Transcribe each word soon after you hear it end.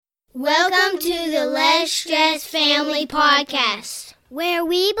Welcome to the Less Stress Family Podcast, where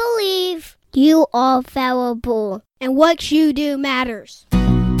we believe you are valuable and what you do matters.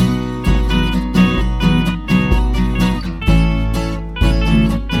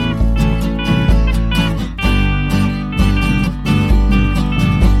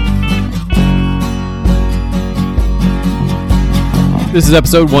 This is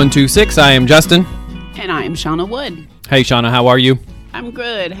episode 126. I am Justin. And I am Shauna Wood. Hey, Shauna, how are you? I'm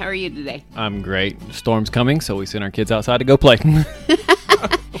good. How are you today? I'm great. The storm's coming, so we send our kids outside to go play.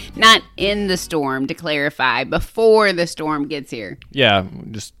 Not in the storm, to clarify, before the storm gets here. Yeah,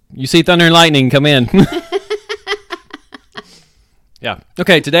 just you see thunder and lightning, come in. Yeah.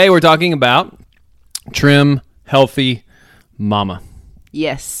 Okay, today we're talking about Trim Healthy Mama.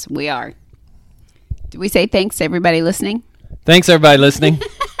 Yes, we are. Did we say thanks to everybody listening? Thanks, everybody listening.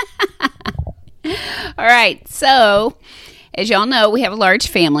 All right, so as y'all know, we have a large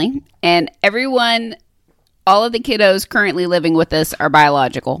family, and all of the kiddos currently living with us are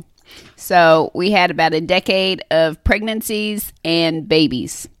biological. So we had about a decade of pregnancies and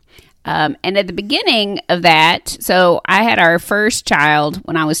babies. And at the beginning of that, so I had our first child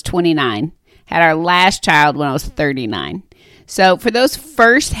when I was 29, had our last child when I was 39. So for those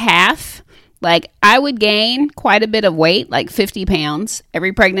first half, I would gain quite a bit of weight, like 50 pounds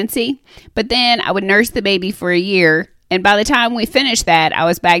every pregnancy. But then I would nurse the baby for a year. And by the time we finished that, I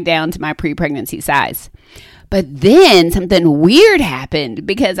was back down to my pre-pregnancy size. But then something weird happened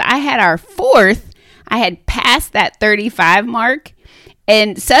because I had our fourth. I had passed that 35 mark.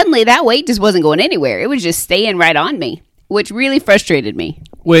 And suddenly that weight just wasn't going anywhere. It was just staying right on me, which really frustrated me.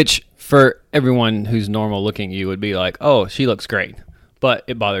 Which, for everyone who's normal looking, you would be like, oh, she looks great. But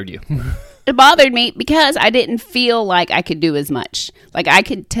it bothered you. It bothered me because I didn't feel like I could do as much. Like I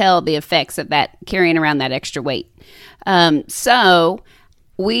could tell the effects of that, carrying around that extra weight. So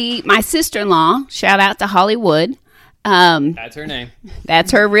my sister-in-law, shout out to Hollywood. That's her name.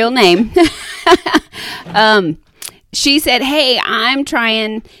 That's her real name. She said, hey, I'm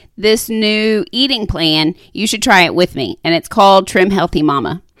trying this new eating plan. You should try it with me. And it's called Trim Healthy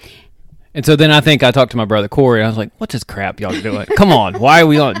Mama. And so then I think I talked to my brother Corey. I was like, what's this crap y'all doing? Come on. Why are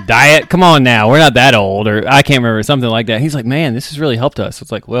we on diet? Come on now. We're not that old. Or I can't remember, something like that. He's like, man, this has really helped us.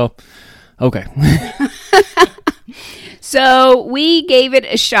 It's like, well, okay. So we gave it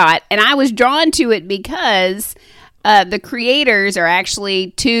a shot. And I was drawn to it because the creators are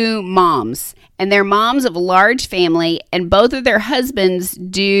actually two moms. And they're moms of a large family. And both of their husbands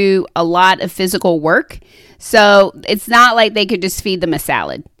do a lot of physical work. So it's not like they could just feed them a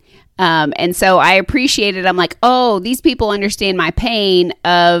salad. And so I appreciate it. I'm like, oh, these people understand my pain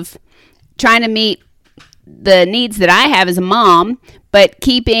of trying to meet the needs that I have as a mom, but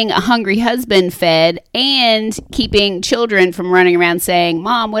keeping a hungry husband fed and keeping children from running around saying,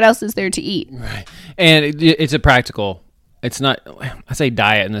 Mom, what else is there to eat? Right. And it's a practical, it's not, I say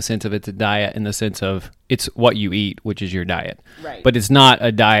diet in the sense of it's a diet in the sense of it's what you eat, which is your diet. Right. But it's not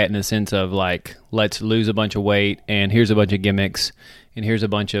a diet in the sense of like, let's lose a bunch of weight and here's a bunch of gimmicks. And here's a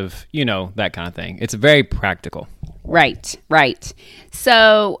bunch of, that kind of thing. It's very practical. Right.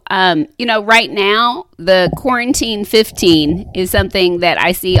 So, right now, the quarantine 15 is something that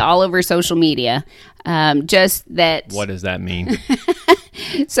I see all over social media. Just that. What does that mean?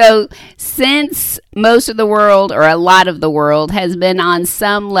 So, since most of the world, or a lot of the world, has been on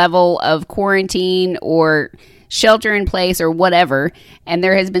some level of quarantine or shelter in place or whatever, and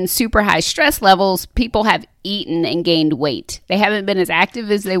there has been super high stress levels, people have eaten and gained weight. They haven't been as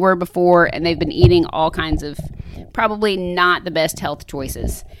active as they were before, and they've been eating all kinds of probably not the best health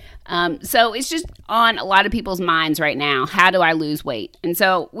choices. So it's just on a lot of people's minds right now. How do I lose weight? And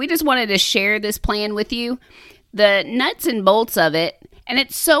so we just wanted to share this plan with you, the nuts and bolts of it. And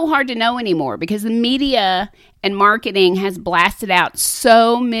it's so hard to know anymore because the media and marketing has blasted out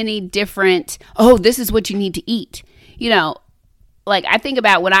so many different, this is what you need to eat. I think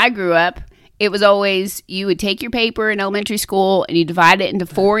about when I grew up, it was always you would take your paper in elementary school and you divide it into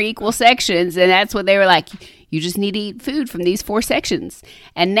 4 equal sections. And that's what they were like. You just need to eat food from these 4 sections.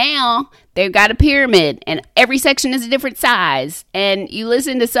 And now they've got a pyramid and every section is a different size. And you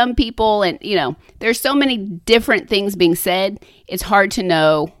listen to some people and, there's so many different things being said. It's hard to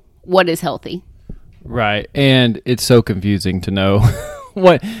know what is healthy. Right. And it's so confusing to know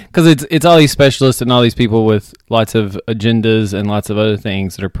because it's all these specialists and all these people with lots of agendas and lots of other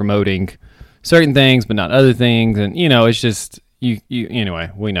things that are promoting certain things, but not other things. And, it's just,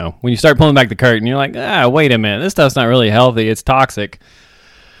 anyway, we know. When you start pulling back the curtain, you're like, wait a minute, this stuff's not really healthy. It's toxic.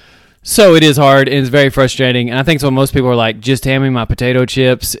 So it is hard, and it's very frustrating. And I think so. Most people are like, just hand me my potato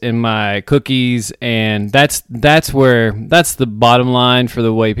chips and my cookies, and that's the bottom line for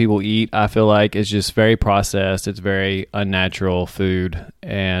the way people eat. I feel like it's just very processed. It's very unnatural food,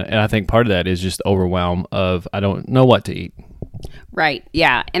 and I think part of that is just overwhelm of I don't know what to eat. Right,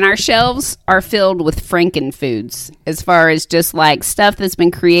 yeah. And our shelves are filled with frankenfoods as far as just like stuff that's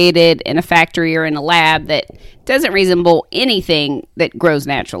been created in a factory or in a lab that doesn't resemble anything that grows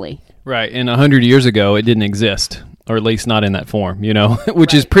naturally. Right, and 100 years ago, it didn't exist, or at least not in that form,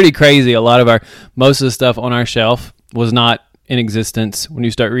 which is pretty crazy. A lot of most of the stuff on our shelf was not in existence. When you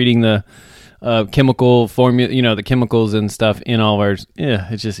start reading the chemical formula, the chemicals and stuff in all of ours,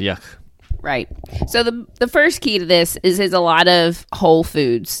 it's just yuck. Right. So the first key to this is a lot of whole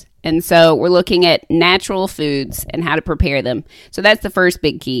foods. And so we're looking at natural foods and how to prepare them. So that's the first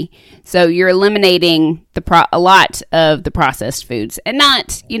big key. So you're eliminating a lot of the processed foods. And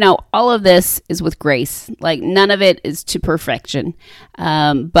not, all of this is with grace. Like none of it is to perfection.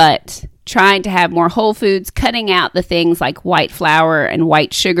 But trying to have more whole foods, cutting out the things like white flour and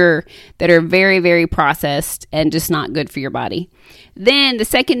white sugar that are very, very processed and just not good for your body. Then the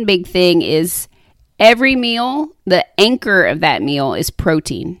second big thing is every meal, the anchor of that meal is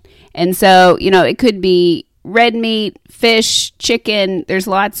protein. And so, it could be red meat, fish, chicken. There's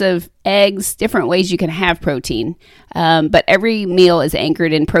lots of eggs, different ways you can have protein. But every meal is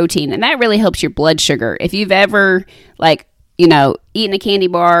anchored in protein. And that really helps your blood sugar. If you've ever, eaten a candy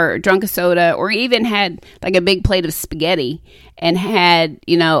bar or drunk a soda or even had like a big plate of spaghetti and had,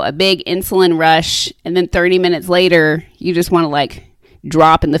 a big insulin rush, and then 30 minutes later, you just want to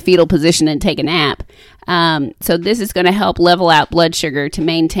drop in the fetal position and take a nap. So this is going to help level out blood sugar to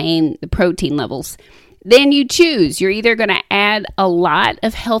maintain the protein levels. Then you choose. You're either going to add a lot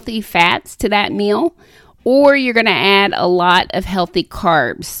of healthy fats to that meal, or you're going to add a lot of healthy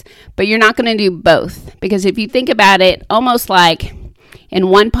carbs. But you're not going to do both, because if you think about it, almost like in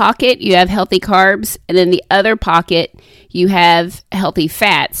one pocket you have healthy carbs, and in the other pocket you have healthy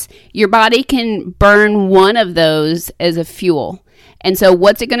fats. Your body can burn one of those as a fuel. And so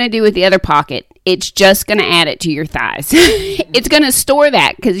what's it going to do with the other pocket? It's just going to add it to your thighs. It's going to store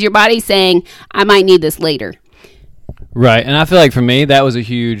that because your body's saying, I might need this later. Right. And I feel like for me, that was a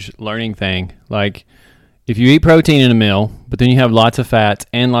huge learning thing. Like if you eat protein in a meal, but then you have lots of fats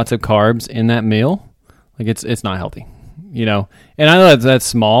and lots of carbs in that meal, like it's not healthy, And I know that's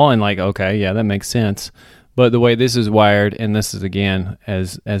small and okay, yeah, that makes sense. But the way this is wired, and this is again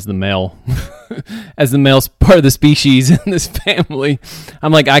as the male, as the male's part of the species in this family,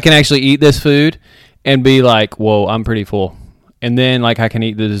 I'm like, I can actually eat this food and be like, whoa, I'm pretty full. And then I can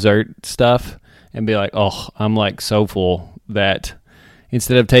eat the dessert stuff and be like, oh, I'm so full that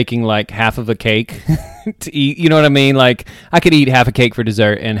instead of taking half of a cake to eat, you know what I mean? I could eat half a cake for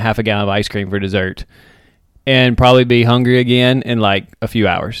dessert and half a gallon of ice cream for dessert and probably be hungry again in a few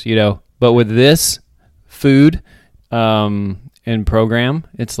hours, But with this food and program,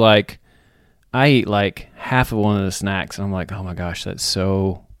 it's I eat half of one of the snacks and I'm like, oh my gosh, that's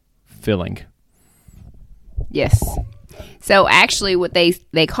so filling. Yes. So actually what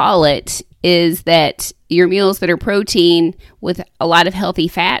they call it is that your meals that are protein with a lot of healthy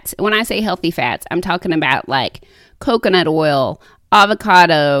fats. When I say healthy fats, I'm talking about coconut oil,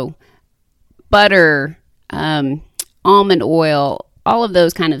 avocado, butter, almond oil, all of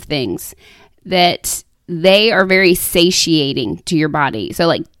those kind of things that they are very satiating to your body.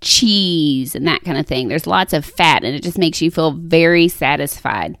 So cheese and that kind of thing. There's lots of fat and it just makes you feel very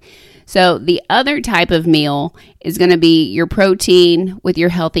satisfied. So the other type of meal is going to be your protein with your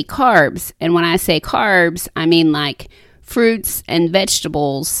healthy carbs. And when I say carbs, I mean fruits and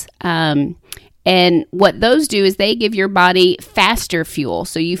vegetables. And what those do is they give your body faster fuel,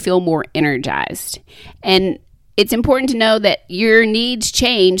 so you feel more energized. And it's important to know that your needs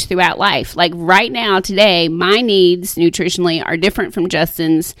change throughout life. Right now, today, my needs nutritionally are different from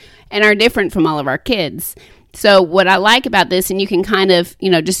Justin's and are different from all of our kids. So what I like about this, and you can kind of,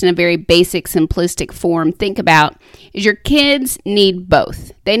 just in a very basic, simplistic form, think about, is your kids need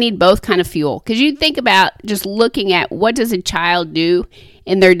both. They need both kind of fuel. Because you think about just looking at what does a child do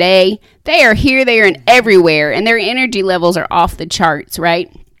in their day. They are here, there, and everywhere, and their energy levels are off the charts, right?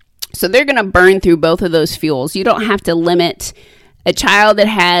 So they're going to burn through both of those fuels. You don't have to limit a child that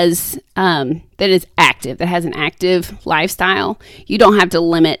has that is active, that has an active lifestyle. You don't have to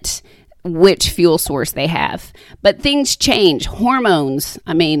limit which fuel source they have. But things change. Hormones.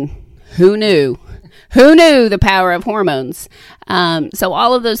 I mean, who knew? Who knew the power of hormones? So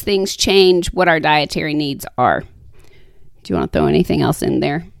all of those things change what our dietary needs are. Do you want to throw anything else in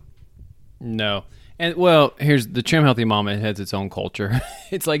there? No. And well, here's the Trim Healthy Mama. It has its own culture.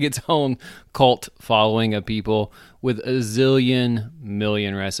 It's like its own cult following of people with a zillion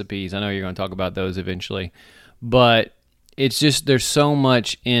million recipes. I know you're going to talk about those eventually, but it's just there's so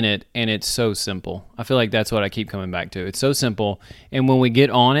much in it, and it's so simple. I feel like that's what I keep coming back to. It's so simple, and when we get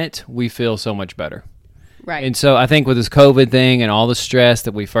on it, we feel so much better. Right. And so I think with this COVID thing and all the stress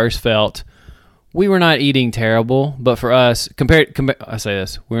that we first felt, we were not eating terrible, but for us, I say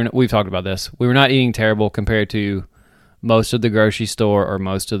this, we've talked about this. We were not eating terrible compared to most of the grocery store or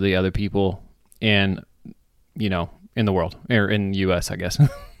most of the other people in the world, or in the U.S., I guess.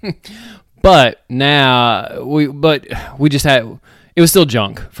 But now we just had, it was still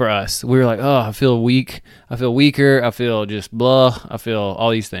junk for us. We were like, oh, I feel weak. I feel weaker. I feel just blah. I feel all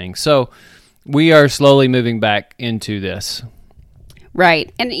these things. So we are slowly moving back into this.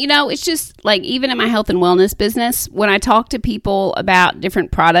 Right. And, it's just like even in my health and wellness business, when I talk to people about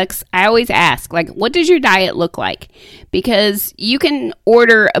different products, I always ask, like, what does your diet look like? Because you can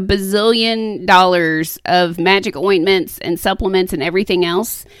order $1 bazillion of magic ointments and supplements and everything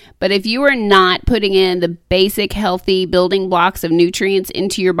else. But if you are not putting in the basic healthy building blocks of nutrients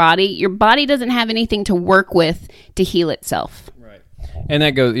into your body doesn't have anything to work with to heal itself. Right. And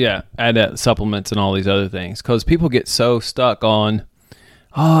that goes, add that supplements and all these other things. Because people get so stuck on,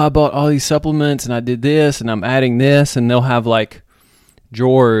 I bought all these supplements and I did this and I'm adding this, and they'll have like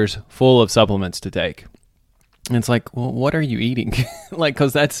drawers full of supplements to take. And it's like, well, what are you eating? Like,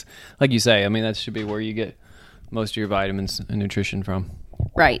 because that's, like you say, I mean, that should be where you get most of your vitamins and nutrition from.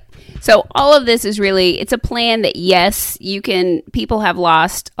 Right. So all of this is really, it's a plan that, yes, people have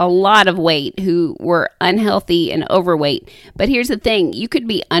lost a lot of weight who were unhealthy and overweight. But here's the thing, you could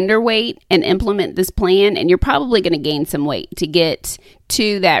be underweight and implement this plan, and you're probably going to gain some weight to get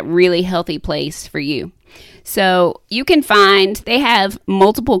to that really healthy place for you. So you can they have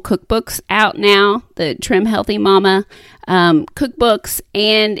multiple cookbooks out now, the Trim Healthy Mama cookbooks.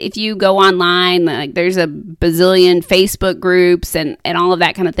 And if you go online, like there's a bazillion Facebook groups and all of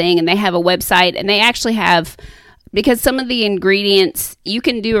that kind of thing. And they have a website, and they actually have, because some of the ingredients, you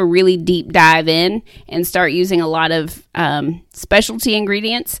can do a really deep dive in and start using a lot of specialty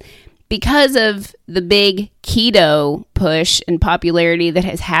ingredients. Because of the big keto push and popularity that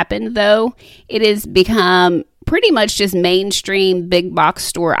has happened, though, it has become pretty much just mainstream big box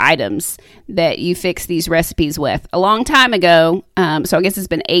store items that you fix these recipes with. A long time ago, so I guess it's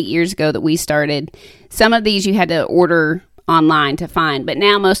been 8 years ago that we started, some of these you had to order online to find, but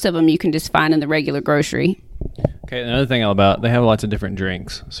now most of them you can just find in the regular grocery. Okay, another thing about, they have lots of different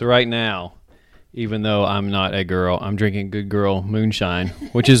drinks. So right now, even though I'm not a girl, I'm drinking Good Girl Moonshine,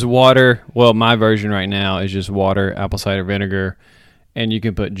 which is water. Well, my version right now is just water, apple cider vinegar, and you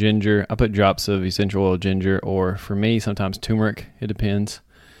can put ginger. I put drops of essential oil ginger, or for me, sometimes turmeric. It depends.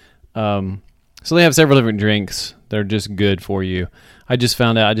 So they have several different drinks that are just good for you. I just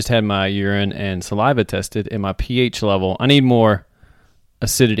found out, I just had my urine and saliva tested, and my pH level, I need more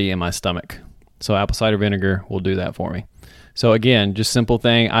acidity in my stomach. So apple cider vinegar will do that for me. So again, just simple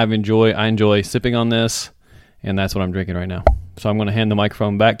thing. I enjoy sipping on this, and that's what I'm drinking right now. So I'm going to hand the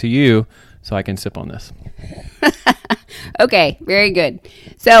microphone back to you so I can sip on this. Okay, very good.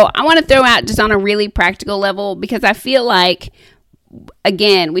 So I want to throw out just on a really practical level, because I feel like,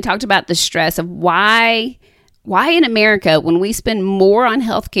 again, we talked about the stress of why in America, when we spend more on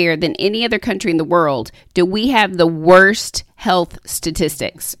healthcare than any other country in the world, do we have the worst health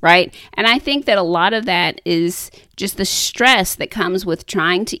statistics, right? And I think that a lot of that is just the stress that comes with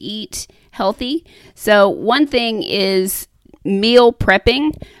trying to eat healthy. So one thing is meal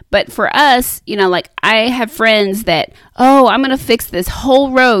prepping, but for us, like I have friends that, I'm going to fix this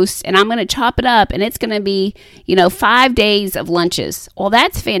whole roast and I'm going to chop it up and it's going to be, 5 days of lunches. Well,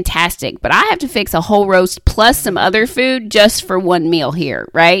 that's fantastic, but I have to fix a whole roast plus some other food just for one meal here,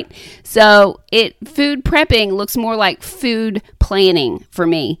 right? So food prepping looks more like food planning for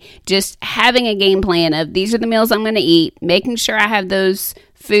me. Just having a game plan of these are the meals I'm going to eat, making sure I have those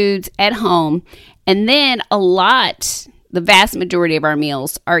foods at home, and then the vast majority of our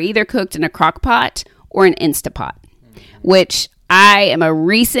meals are either cooked in a crock pot or an Instapot, which I am a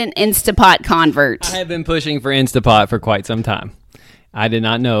recent Instapot convert. I have been pushing for Instapot for quite some time. I did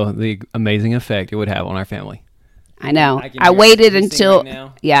not know the amazing effect it would have on our family. I know. I waited until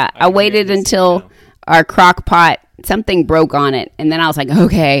our crock pot, something broke on it. And then I was like,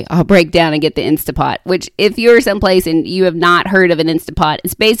 okay, I'll break down and get the Instapot, which if you're someplace and you have not heard of an Instapot,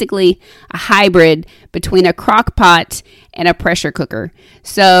 it's basically a hybrid between a crock pot and a pressure cooker.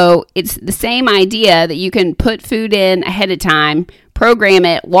 So it's the same idea that you can put food in ahead of time, program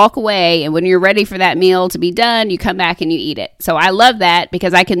it, walk away, and when you're ready for that meal to be done, you come back and you eat it. So I love that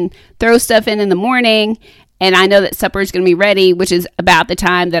because I can throw stuff in the morning, and I know that supper is going to be ready, which is about the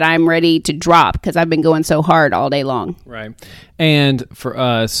time that I'm ready to drop because I've been going so hard all day long. Right. And for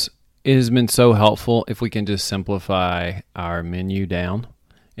us, it has been so helpful if we can just simplify our menu down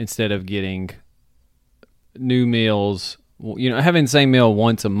instead of getting new meals. Having the same meal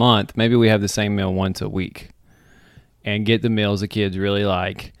once a month, maybe we have the same meal once a week and get the meals the kids really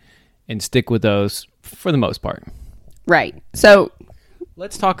like and stick with those for the most part. Right. So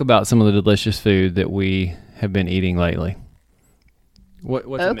let's talk about some of the delicious food that we have been eating lately. What's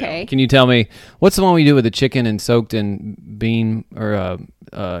okay? The Can you tell me what's the one we do with the chicken and soaked in bean or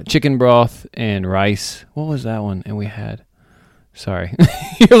chicken broth and rice? What was that one? And we had. Sorry,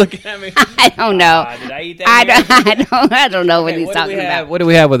 you're looking at me. I don't know. Did I eat that? I don't know what he's talking about. What do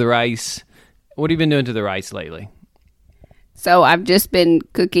we have with the rice? What have you been doing to the rice lately? So I've just been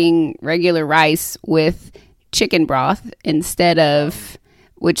cooking regular rice with chicken broth instead of,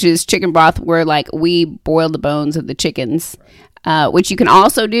 which is chicken broth where like we boil the bones of the chickens, which you can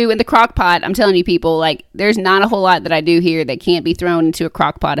also do in the crock pot. I'm telling you people, like there's not a whole lot that I do here that can't be thrown into a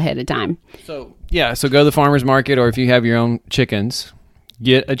crock pot ahead of time. So go to the farmer's market, or if you have your own chickens,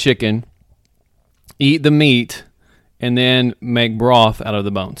 get a chicken, eat the meat, and then make broth out of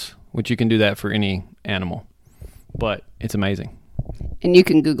the bones, which you can do that for any animal. But it's amazing. And you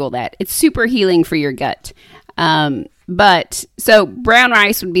can Google that. It's super healing for your gut. So brown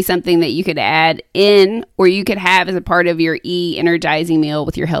rice would be something that you could add in, or you could have as a part of your energizing meal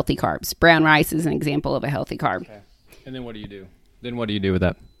with your healthy carbs. Brown rice is an example of a healthy carb. Okay. And then what do you do? With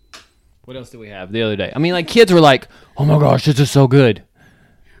that? What else did we have the other day? I mean, like kids were like, "Oh my gosh, this is so good,"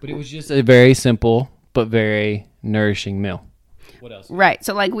 but it was just a very simple but very nourishing meal. What else? Right.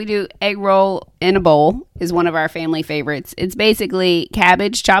 So like we do egg roll in a bowl is one of our family favorites. It's basically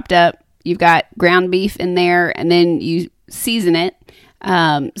cabbage chopped up. You've got ground beef in there, and then you season it.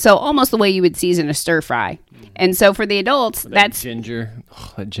 So almost the way you would season a stir fry. And so for the adults, that's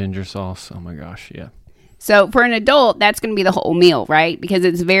that ginger sauce. Oh my gosh. Yeah. So for an adult, that's going to be the whole meal, right? Because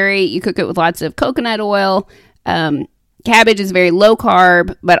you cook it with lots of coconut oil. Cabbage is very low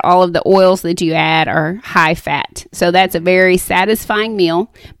carb, but all of the oils that you add are high fat. So that's a very satisfying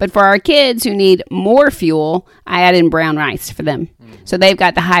meal. But for our kids who need more fuel, I add in brown rice for them. So they've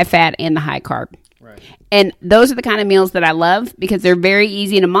got the high fat and the high carb. Right. And those are the kind of meals that I love because they're very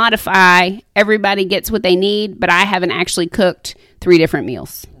easy to modify. Everybody gets what they need, but I haven't actually cooked 3 different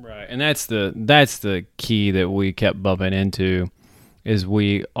meals. Right. And that's the key that we kept bumping into is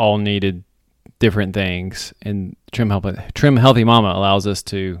we all needed different things, and Trim Healthy Mama allows us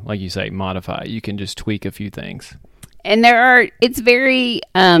to, like you say, modify. You can just tweak a few things. And it's very,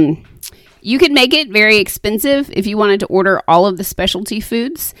 you could make it very expensive if you wanted to order all of the specialty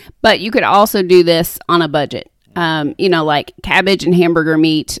foods, but you could also do this on a budget. Like cabbage and hamburger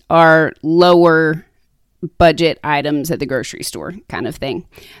meat are lower budget items at the grocery store kind of thing.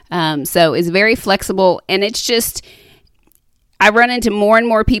 So it's very flexible, and it's just, I run into more and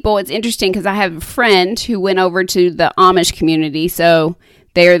more people. It's interesting because I have a friend who went over to the Amish community. So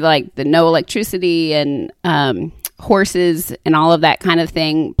they're like the no electricity and horses and all of that kind of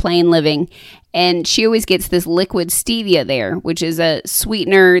thing, plain living. And she always gets this liquid stevia there, which is a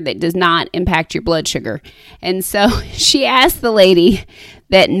sweetener that does not impact your blood sugar. And so she asked the lady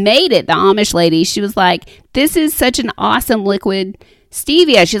that made it, the Amish lady, she was like, "This is such an awesome liquid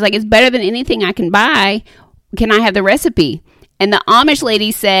stevia." She's like, "It's better than anything I can buy. Can I have the recipe?" And the Amish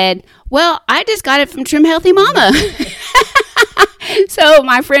lady said, "Well, I just got it from Trim Healthy Mama." So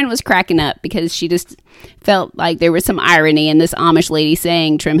my friend was cracking up because she just felt like there was some irony in this Amish lady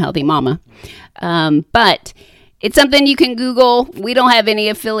saying Trim Healthy Mama. But it's something you can Google. We don't have any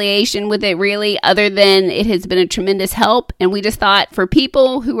affiliation with it really, other than it has been a tremendous help. And we just thought for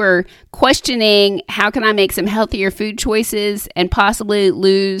people who are questioning, how can I make some healthier food choices and possibly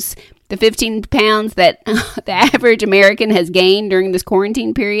lose the 15 pounds that the average American has gained during this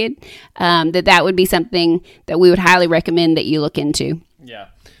quarantine period, that would be something that we would highly recommend that you look into. Yeah.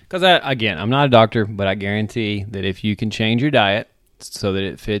 Because, again, I'm not a doctor, but I guarantee that if you can change your diet so that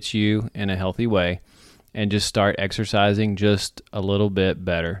it fits you in a healthy way and just start exercising just a little bit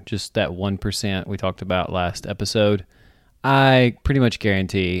better, just that 1% we talked about last episode, I pretty much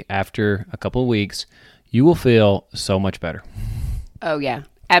guarantee after a couple of weeks, you will feel so much better. Oh, yeah.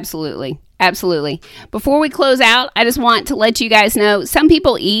 Absolutely. Absolutely. Before we close out, I just want to let you guys know some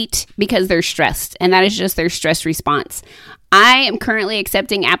people eat because they're stressed, and that is just their stress response. I am currently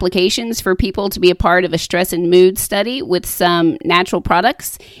accepting applications for people to be a part of a stress and mood study with some natural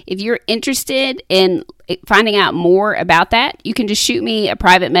products. If you're interested in finding out more about that, you can just shoot me a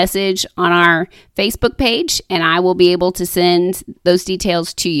private message on our Facebook page, and I will be able to send those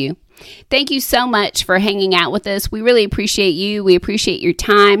details to you. Thank you so much for hanging out with us. We really appreciate you. We appreciate your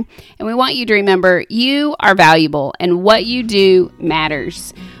time. And we want you to remember you are valuable and what you do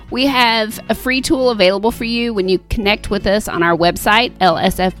matters. We have a free tool available for you when you connect with us on our website,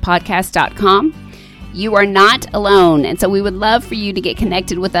 lsfpodcast.com. You are not alone. And so we would love for you to get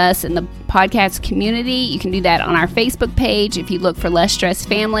connected with us in the podcast community. You can do that on our Facebook page. If you look for Less Stress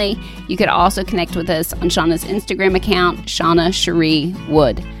Family, you could also connect with us on Shauna's Instagram account, Shauna Cherie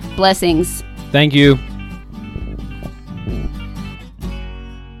Wood. Blessings. Thank you.